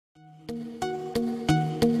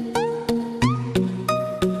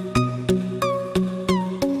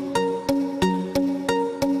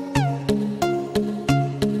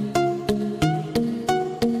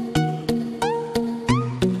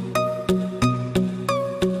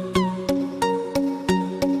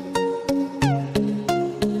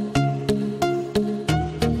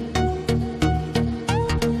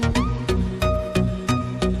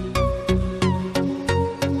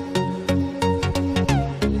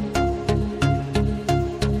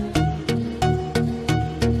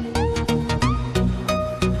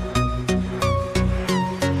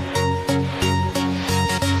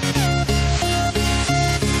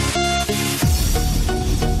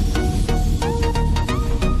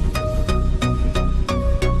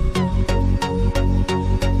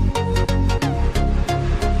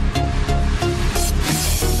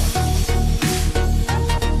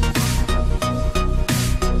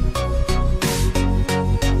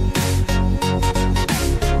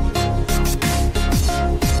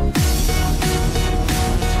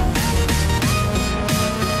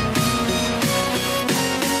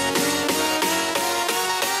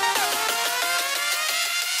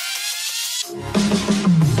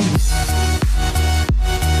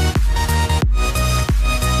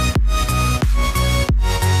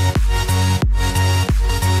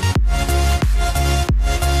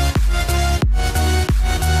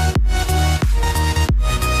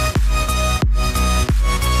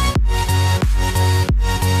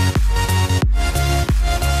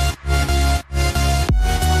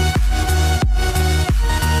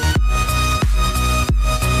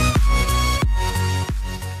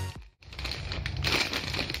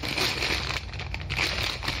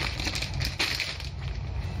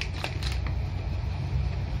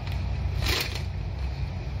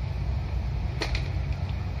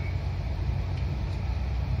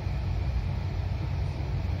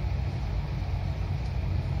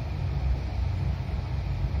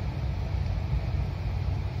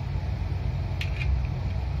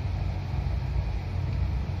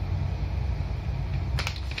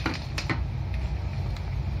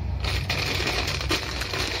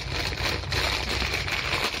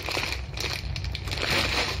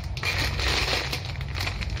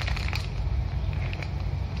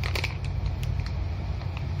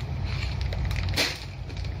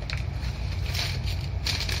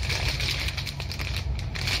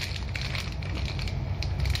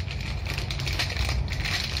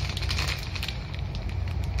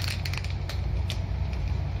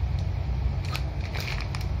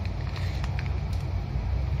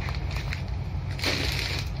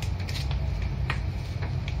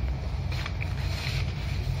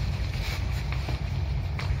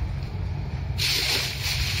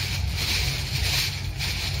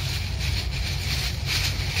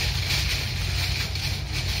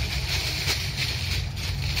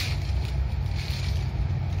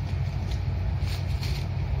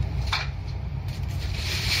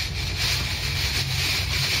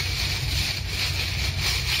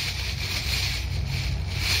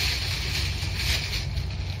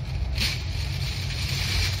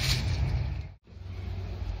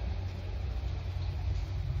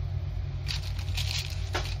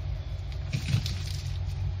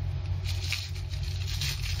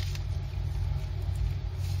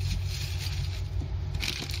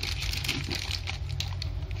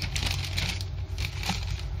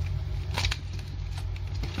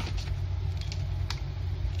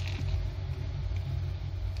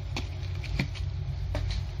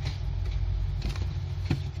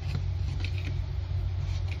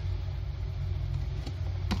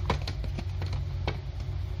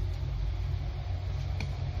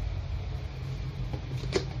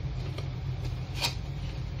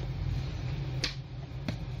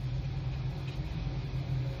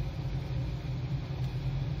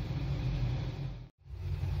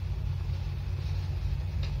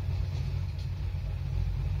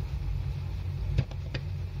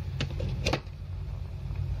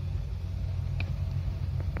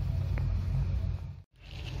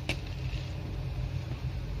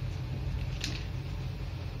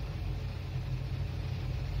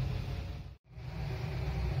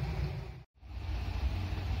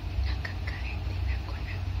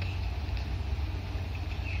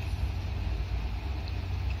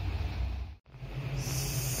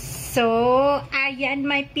So, ayan,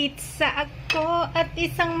 may pizza ako at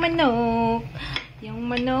isang manok. Yung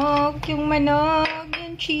manok, yung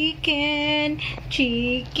chicken,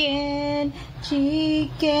 chicken,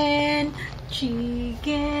 chicken,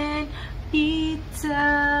 chicken,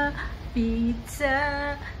 pizza,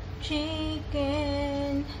 pizza,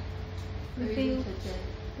 chicken. Crazy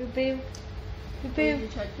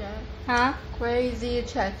cha-cha. Huh? Crazy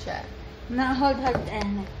cha-cha. No, hold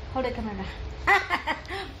the camera.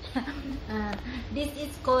 This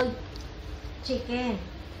is called chicken,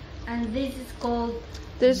 and this is called.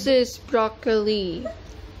 This is broccoli.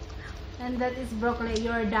 And that is broccoli.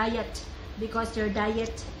 Your diet, because your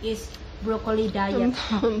diet is broccoli diet.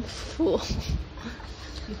 I'm full.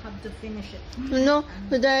 You have to finish it. No,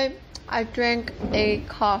 today I drank a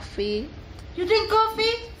coffee. You drink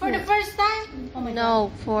coffee for the first time? Oh my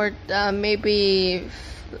No, for maybe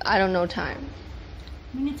I don't know time.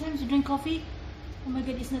 Many times you drink coffee? Oh my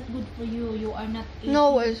god, it's not good for you. You are not eating.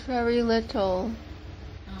 No, it's very little.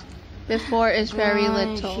 Before it's very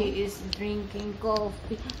little. She is drinking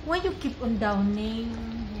coffee. Why you keep on downing?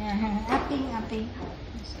 Yeah, upping.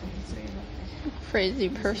 Sorry about that. Crazy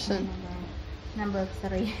person. Number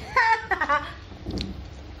 3.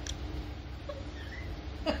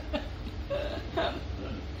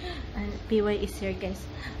 And PY is here, guys.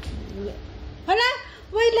 Hala!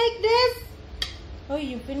 Why like this? Oh,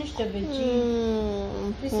 you finished the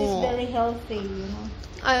veggie. This is very healthy, you know.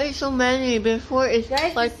 I ate so many before. It's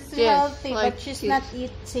Guys, like this is this, healthy, like but she's this. not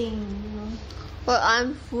eating, you know. But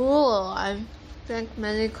I'm full. I've drank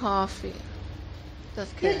many coffee.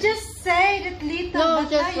 Just You kidding. just say that little, No, but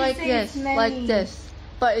just now you like say this, it's many. like this.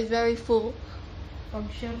 But it's very full. Oh,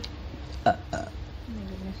 sure. Oh my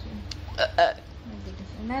goodness. Oh my goodness.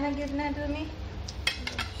 Nana, give na to me.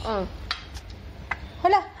 Oh,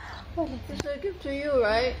 Hala! this I give to you,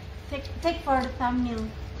 right? Take for the thumbnail.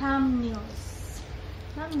 Thumbnails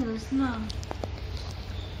na.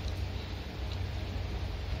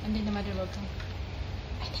 And then the mother will come.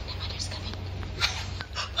 I think the mother's coming.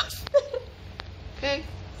 Okay.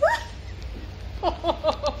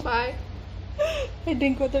 Bye. I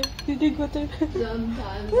drink water. You drink water.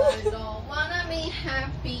 Sometimes I don't wanna be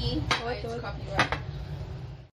happy. What? It's copyright.